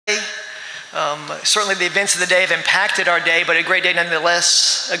Certainly the events of the day have impacted our day, but a great day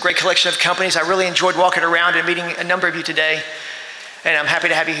nonetheless, a great collection of companies. I really enjoyed walking around and meeting a number of you today, and I'm happy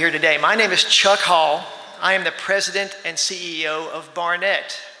to have you here today. My name is Chuck Hall. I am the president and CEO of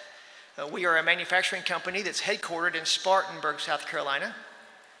Barnett. We are a manufacturing company that's headquartered in Spartanburg, South Carolina,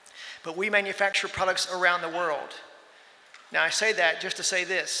 but we manufacture products around the world. Now I say that just to say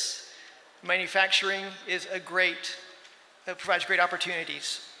this: manufacturing is provides great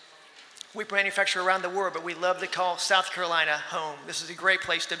opportunities. We manufacture around the world, but we love to call South Carolina home. This is a great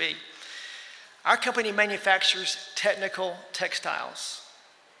place to be. Our company manufactures technical textiles.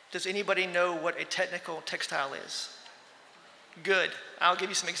 Does anybody know what a technical textile is? Good. I'll give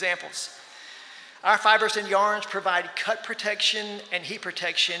you some examples. Our fibers and yarns provide cut protection and heat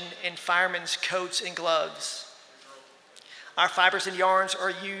protection in firemen's coats and gloves. Our fibers and yarns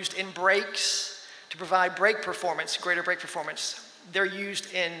are used in brakes to provide brake performance, greater brake performance. They're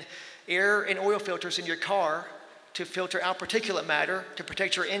used in air and oil filters in your car to filter out particulate matter to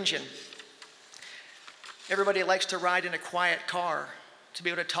protect your engine. Everybody likes to ride in a quiet car, to be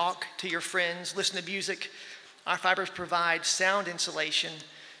able to talk to your friends, listen to music. Our fibers provide sound insulation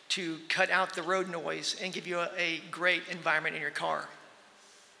to cut out the road noise and give you a great environment in your car.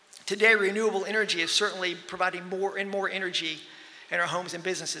 Today, renewable energy is certainly providing more and more energy in our homes and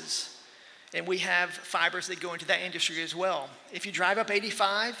businesses. And we have fibers that go into that industry as well. If you drive up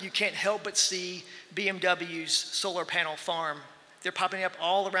 85, you can't help but see BMW's solar panel farm. They're popping up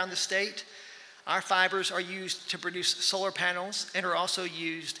all around the state. Our fibers are used to produce solar panels and are also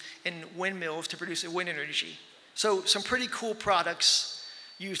used in windmills to produce wind energy. So some pretty cool products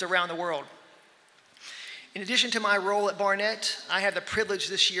used around the world. In addition to my role at Barnett, I have the privilege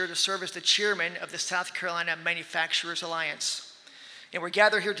this year to serve as the chairman of the South Carolina Manufacturers Alliance. And we're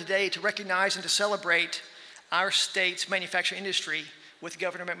gathered here today to recognize and to celebrate our state's manufacturing industry with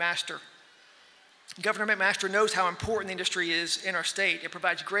Governor McMaster. Governor McMaster knows how important the industry is in our state. It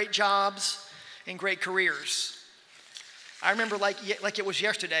provides great jobs and great careers. I remember like it was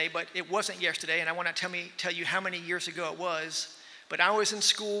yesterday, but it wasn't yesterday, and I want to tell you how many years ago it was. But I was in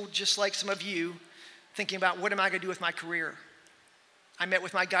school, just like some of you, thinking about what am I going to do with my career. I met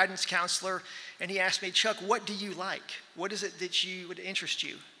with my guidance counselor, and he asked me, Chuck, what do you like? What is it that would interest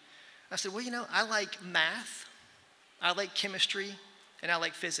you? I said, well, I like math, I like chemistry, and I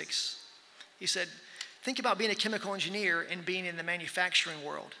like physics. He said, think about being a chemical engineer and being in the manufacturing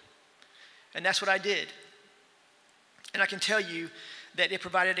world. And that's what I did. And I can tell you that it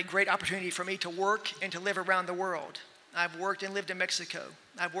provided a great opportunity for me to work and to live around the world. I've worked and lived in Mexico.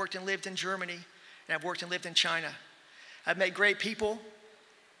 I've worked and lived in Germany. And I've worked and lived in China. I've met great people,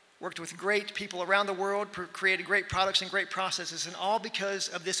 worked with great people around the world, created great products and great processes, and all because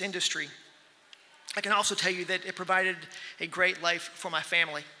of this industry. I can also tell you that it provided a great life for my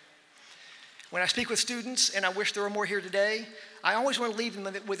family. When I speak with students, and I wish there were more here today, I always want to leave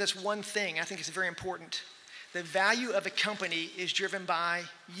them with this one thing. I think it's very important. The value of a company is driven by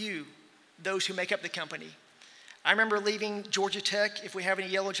you, those who make up the company. I remember leaving Georgia Tech, if we have any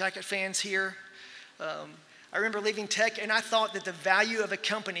Yellow Jacket fans here. I remember leaving Tech, and I thought that the value of a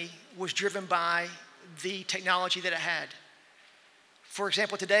company was driven by the technology that it had. For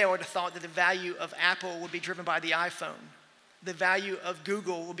example, today I would have thought that the value of Apple would be driven by the iPhone. The value of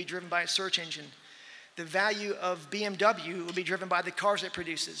Google would be driven by its search engine. The value of BMW would be driven by the cars it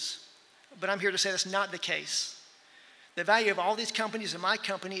produces. But I'm here to say that's not the case. The value of all these companies and my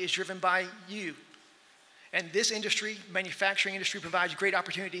company is driven by you. And this industry, manufacturing industry, provides great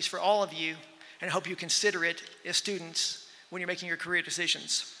opportunities for all of you, and I hope you consider it as students when you're making your career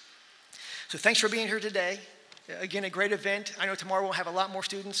decisions. So thanks for being here today. Again, a great event. I know tomorrow we'll have a lot more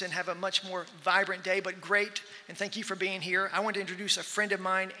students and have a much more vibrant day, but great, and thank you for being here. I want to introduce a friend of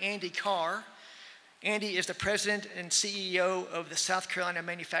mine, Andy Carr. Andy is the president and CEO of the South Carolina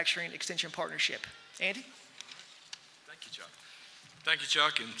Manufacturing Extension Partnership. Andy? Thank you, Chuck. Thank you,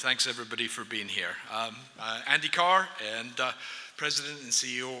 Chuck, and thanks everybody for being here. Andy Carr, and President and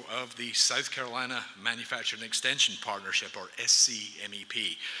CEO of the South Carolina Manufacturing Extension Partnership, or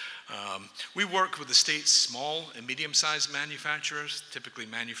SCMEP. We work with the state's small and medium-sized manufacturers, typically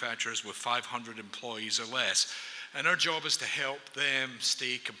manufacturers with 500 employees or less. And our job is to help them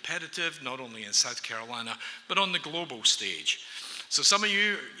stay competitive, not only in South Carolina, but on the global stage. So some of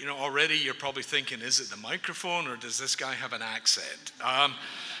you, already you're probably thinking, is it the microphone or does this guy have an accent?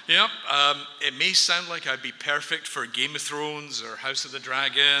 It may sound like I'd be perfect for Game of Thrones or House of the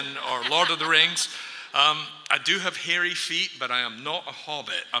Dragon or Lord of the Rings. I do have hairy feet, but I am not a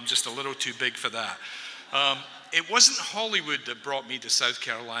hobbit. I'm just a little too big for that. It wasn't Hollywood that brought me to South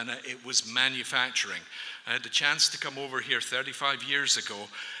Carolina, it was manufacturing. I had the chance to come over here 35 years ago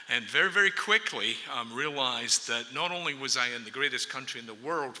and very, very quickly realized that not only was I in the greatest country in the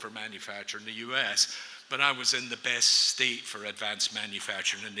world for manufacturing, the US, but I was in the best state for advanced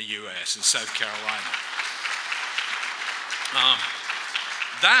manufacturing in the US, in South Carolina.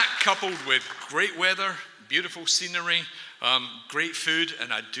 That coupled with great weather, beautiful scenery, great food,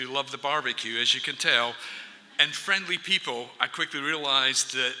 and I do love the barbecue, as you can tell, and friendly people, I quickly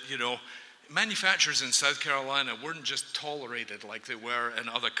realized that, manufacturers in South Carolina weren't just tolerated like they were in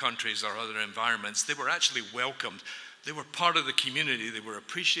other countries or other environments. They were actually welcomed. They were part of the community. They were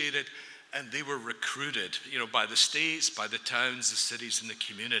appreciated, and they were recruited, by the states, by the towns, the cities, and the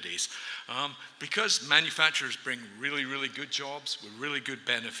communities. Because manufacturers bring really, really good jobs with really good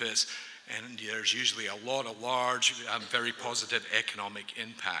benefits, and there's usually a lot of large, very positive economic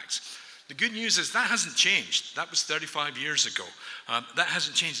impacts. The good news is that hasn't changed. That was 35 years ago. That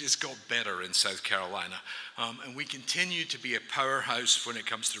hasn't changed. It's got better in South Carolina. And we continue to be a powerhouse when it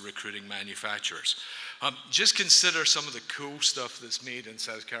comes to recruiting manufacturers. Just consider some of the cool stuff that's made in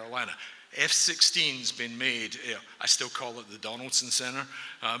South Carolina. F-16's been made, I still call it the Donaldson Center,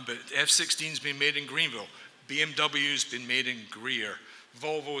 but F-16's been made in Greenville. BMW's been made in Greer.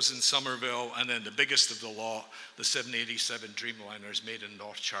 Volvo's in Somerville, and then the biggest of the lot, the 787 Dreamliner, is made in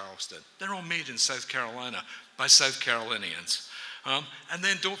North Charleston. They're all made in South Carolina by South Carolinians. And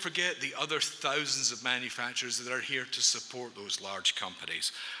then don't forget the other thousands of manufacturers that are here to support those large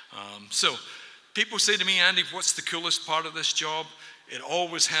companies. So people say to me, Andy, what's the coolest part of this job? It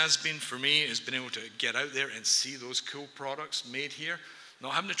always has been for me, is being able to get out there and see those cool products made here.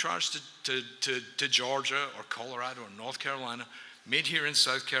 Not having to travel to Georgia or Colorado or North Carolina, made here in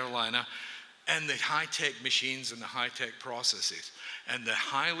South Carolina, and the high-tech machines and the high-tech processes, and the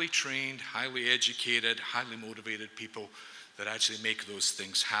highly trained, highly educated, highly motivated people that actually make those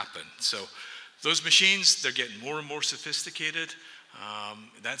things happen. So those machines, they're getting more and more sophisticated.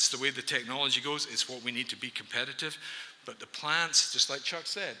 That's the way the technology goes. It's what we need to be competitive. But the plants, just like Chuck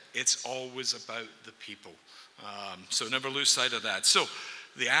said, it's always about the people. So never lose sight of that. So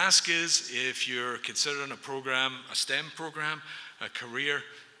the ask is, if you're considering a program, a STEM program, a career,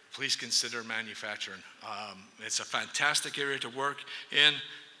 please consider manufacturing. It's a fantastic area to work in,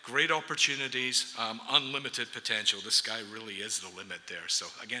 great opportunities, unlimited potential. The sky really is the limit there. So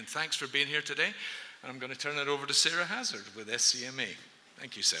again, thanks for being here today. I'm going to turn it over to Sarah Hazard with SCMA.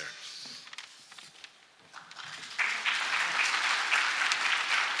 Thank you, Sarah.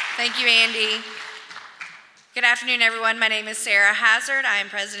 Thank you, Andy. Good afternoon, everyone. My name is Sarah Hazard. I am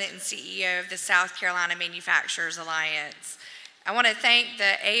President and CEO of the South Carolina Manufacturers Alliance. I want to thank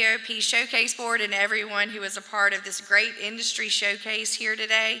the AOP Showcase Board and everyone who is a part of this great industry showcase here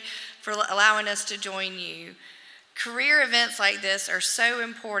today for allowing us to join you. Career events like this are so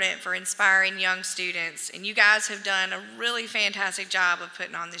important for inspiring young students, and you guys have done a really fantastic job of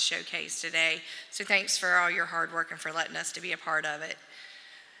putting on this showcase today. So thanks for all your hard work and for letting us to be a part of it.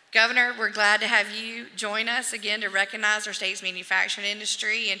 Governor, we're glad to have you join us again to recognize our state's manufacturing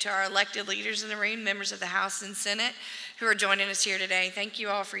industry, and to our elected leaders in the room, members of the House and Senate who are joining us here today. Thank you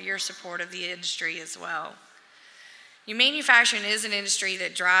all for your support of the industry as well. Manufacturing is an industry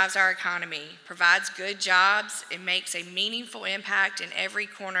that drives our economy, provides good jobs, and makes a meaningful impact in every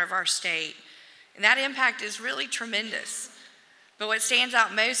corner of our state. And that impact is really tremendous. But what stands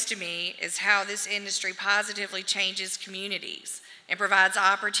out most to me is how this industry positively changes communities and provides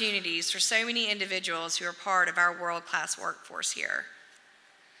opportunities for so many individuals who are part of our world-class workforce here.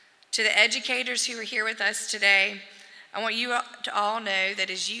 To the educators who are here with us today, I want you to all know that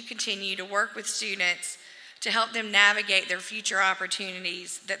as you continue to work with students to help them navigate their future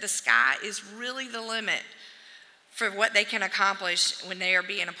opportunities, that the sky is really the limit for what they can accomplish when they are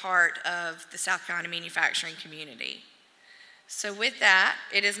being a part of the South Carolina manufacturing community. So with that,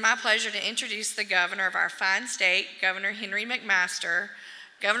 it is my pleasure to introduce the governor of our fine state, Governor Henry McMaster.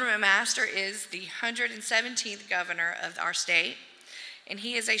 Governor McMaster is the 117th governor of our state, and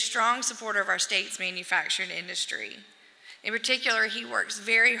he is a strong supporter of our state's manufacturing industry. In particular, he works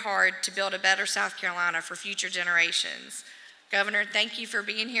very hard to build a better South Carolina for future generations. Governor, thank you for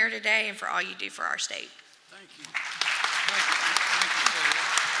being here today and for all you do for our state. Thank you.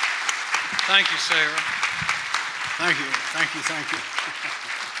 Thank you, Sarah. Thank you, thank you, thank you.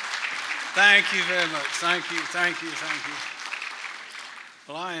 Thank you very much. Thank you, thank you, thank you.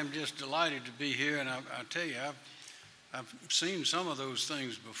 Well, I am just delighted to be here, and I tell you, I've seen some of those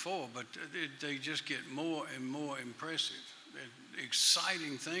things before, but they just get more and more impressive. They're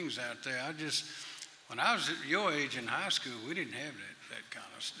exciting things out there. When I was at your age in high school, we didn't have that kind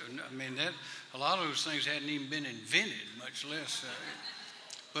of stuff. I mean, a lot of those things hadn't even been invented, much less.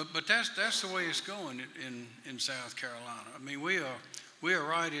 But that's the way it's going in South Carolina. I mean, we are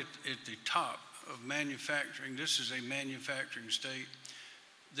right at the top of manufacturing. This is a manufacturing state.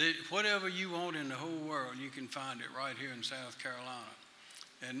 Whatever you want in the whole world, you can find it right here in South Carolina.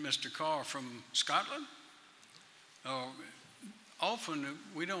 And Mr. Carr from Scotland, often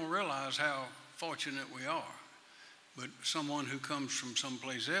we don't realize how fortunate we are. But someone who comes from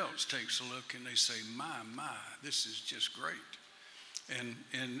someplace else takes a look and they say, my, this is just great. And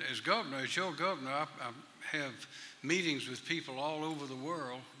as governor, as your governor, I have meetings with people all over the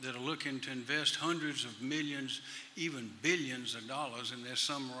world that are looking to invest hundreds of millions, even billions of dollars, and there's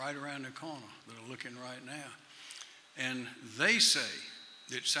some right around the corner that are looking right now. And they say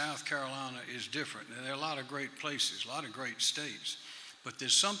that South Carolina is different. And there are a lot of great places, a lot of great states, but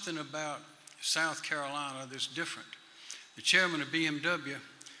there's something about South Carolina that's different. The chairman of BMW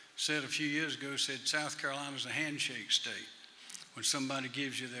said a few years ago, said South Carolina is a handshake state. When somebody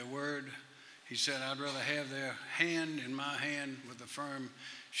gives you their word, he said, I'd rather have their hand in my hand with a firm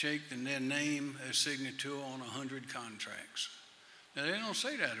shake than their name as signature on 100 contracts. Now, they don't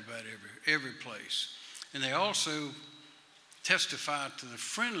say that about every place. And they also testify to the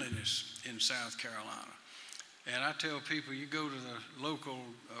friendliness in South Carolina. And I tell people, you go to the local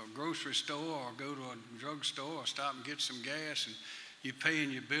grocery store or go to a drugstore or stop and get some gas, and you're paying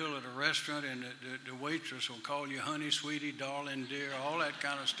your bill at a restaurant, and the waitress will call you honey, sweetie, darling, dear, all that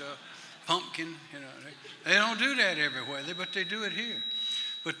kind of stuff. Pumpkin, you know. They don't do that everywhere, but they do it here.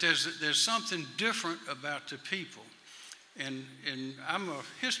 But there's something different about the people. And I'm a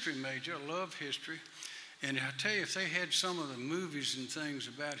history major, I love history. And I tell you, if they had some of the movies and things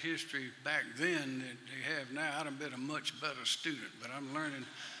about history back then that they have now, I'd have been a much better student. But I'm learning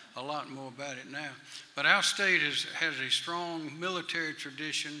a lot more about it now. But our state has a strong military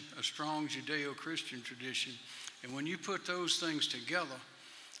tradition, a strong Judeo-Christian tradition. And when you put those things together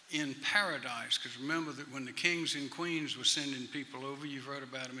in paradise, because remember that when the kings and queens were sending people over, you've read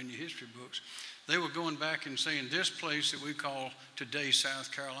about them in your history books, they were going back and saying, this place that we call today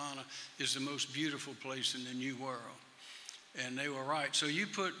South Carolina is the most beautiful place in the New World. And they were right. So you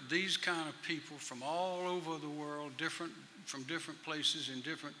put these kind of people from all over the world, from different places in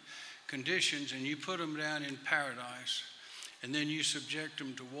different conditions, and you put them down in paradise, and then you subject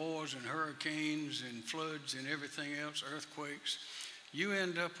them to wars and hurricanes and floods and everything else, earthquakes, you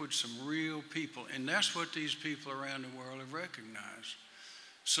end up with some real people. And that's what these people around the world have recognized.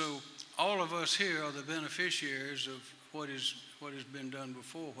 So all of us here are the beneficiaries of what has been done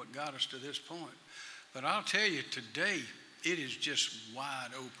before, what got us to this point. But I'll tell you, today, it is just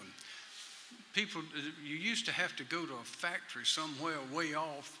wide open. People, you used to have to go to a factory somewhere way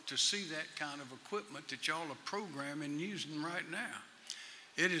off to see that kind of equipment that y'all are programming and using right now.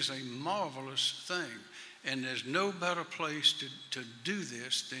 It is a marvelous thing. And there's no better place to do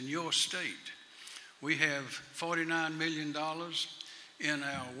this than your state. We have $49 million in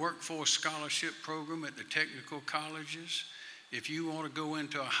our workforce scholarship program at the technical colleges. If you want to go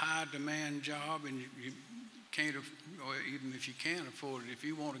into a high demand job and you can't, or even if you can't afford it, if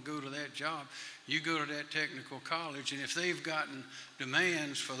you want to go to that job, you go to that technical college, and if they've gotten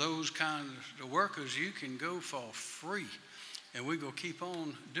demands for those kind of workers, you can go for free. And we're going to keep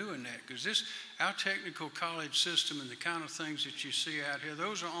on doing that, because our technical college system and the kind of things that you see out here,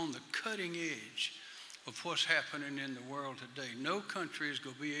 those are on the cutting edge of what's happening in the world today. No country is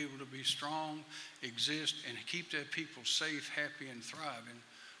going to be able to be strong, exist, and keep their people safe, happy, and thriving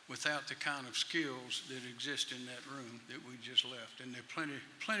without the kind of skills that exist in that room that we just left. And there are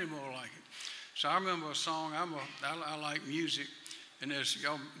plenty more like it. So I remember a song, I like music, and as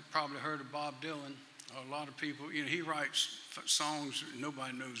y'all probably heard of Bob Dylan. A lot of people, he writes songs,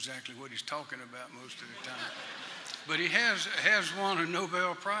 nobody knows exactly what he's talking about most of the time. But he has won a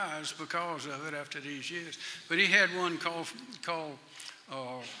Nobel Prize because of it after these years. But he had one called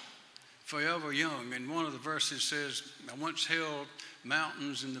Forever Young, and one of the verses says, I once held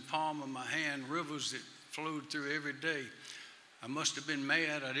mountains in the palm of my hand, rivers that flowed through every day. I must have been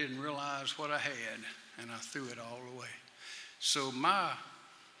mad, I didn't realize what I had, and I threw it all away. So my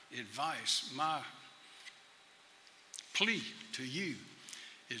advice, my plea to you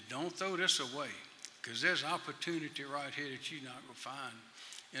is don't throw this away, because there's opportunity right here that you're not going to find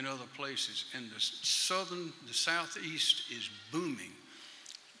in other places. And the southeast is booming.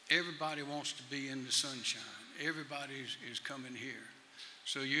 Everybody wants to be in the sunshine. Everybody is coming here.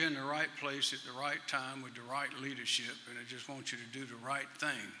 So you're in the right place at the right time with the right leadership, and I just want you to do the right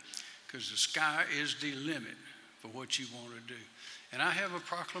thing, because the sky is the limit for what you want to do. And I have a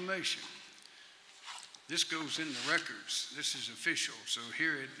proclamation. This goes in the records. This is official, so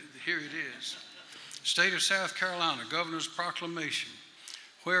here it is. State of South Carolina, Governor's Proclamation.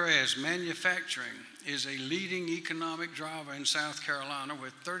 Whereas manufacturing is a leading economic driver in South Carolina,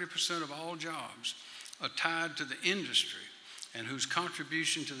 where 30% of all jobs are tied to the industry and whose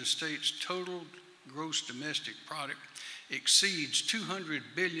contribution to the state's total gross domestic product exceeds $200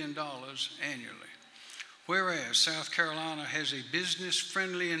 billion annually. Whereas South Carolina has a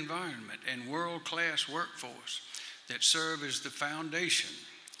business-friendly environment and world-class workforce that serve as the foundation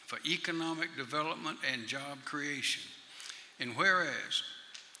for economic development and job creation. And whereas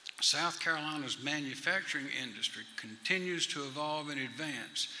South Carolina's manufacturing industry continues to evolve and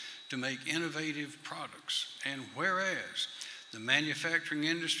advance to make innovative products. And whereas the manufacturing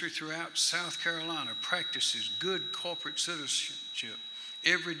industry throughout South Carolina practices good corporate citizenship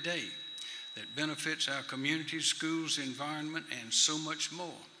every day that benefits our communities, schools, environment, and so much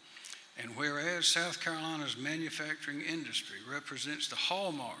more. And whereas South Carolina's manufacturing industry represents the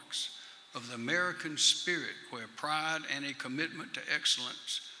hallmarks of the American spirit, where pride and a commitment to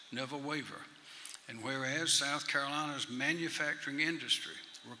excellence never waver. And whereas South Carolina's manufacturing industry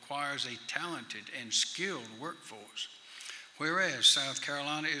requires a talented and skilled workforce. Whereas South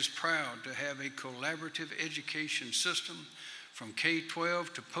Carolina is proud to have a collaborative education system from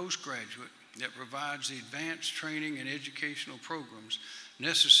K-12 to postgraduate that provides the advanced training and educational programs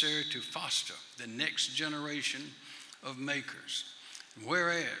necessary to foster the next generation of makers. And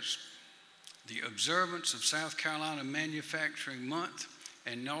whereas the observance of South Carolina Manufacturing Month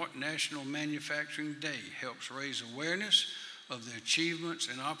and National Manufacturing Day helps raise awareness of the achievements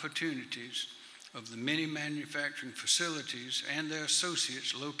and opportunities of the many manufacturing facilities and their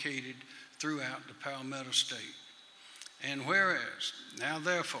associates located throughout the Palmetto State. And whereas, now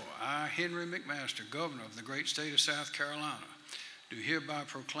therefore, I, Henry McMaster, Governor of the great state of South Carolina, do hereby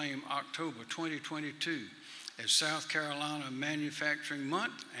proclaim October 2022 as South Carolina Manufacturing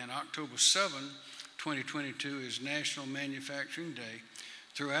Month and October 7, 2022 is National Manufacturing Day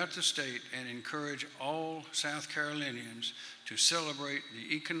throughout the state, and encourage all South Carolinians to celebrate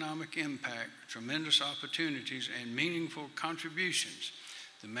the economic impact, tremendous opportunities, and meaningful contributions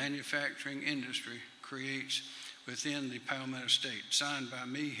the manufacturing industry creates within the Palmetto State. Signed by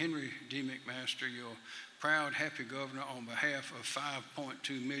me, Henry D. McMaster, your proud, happy governor, on behalf of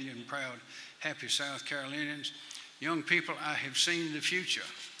 5.2 million proud, happy South Carolinians. Young people, I have seen the future,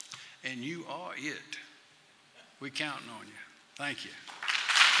 and you are it. We're counting on you. Thank you.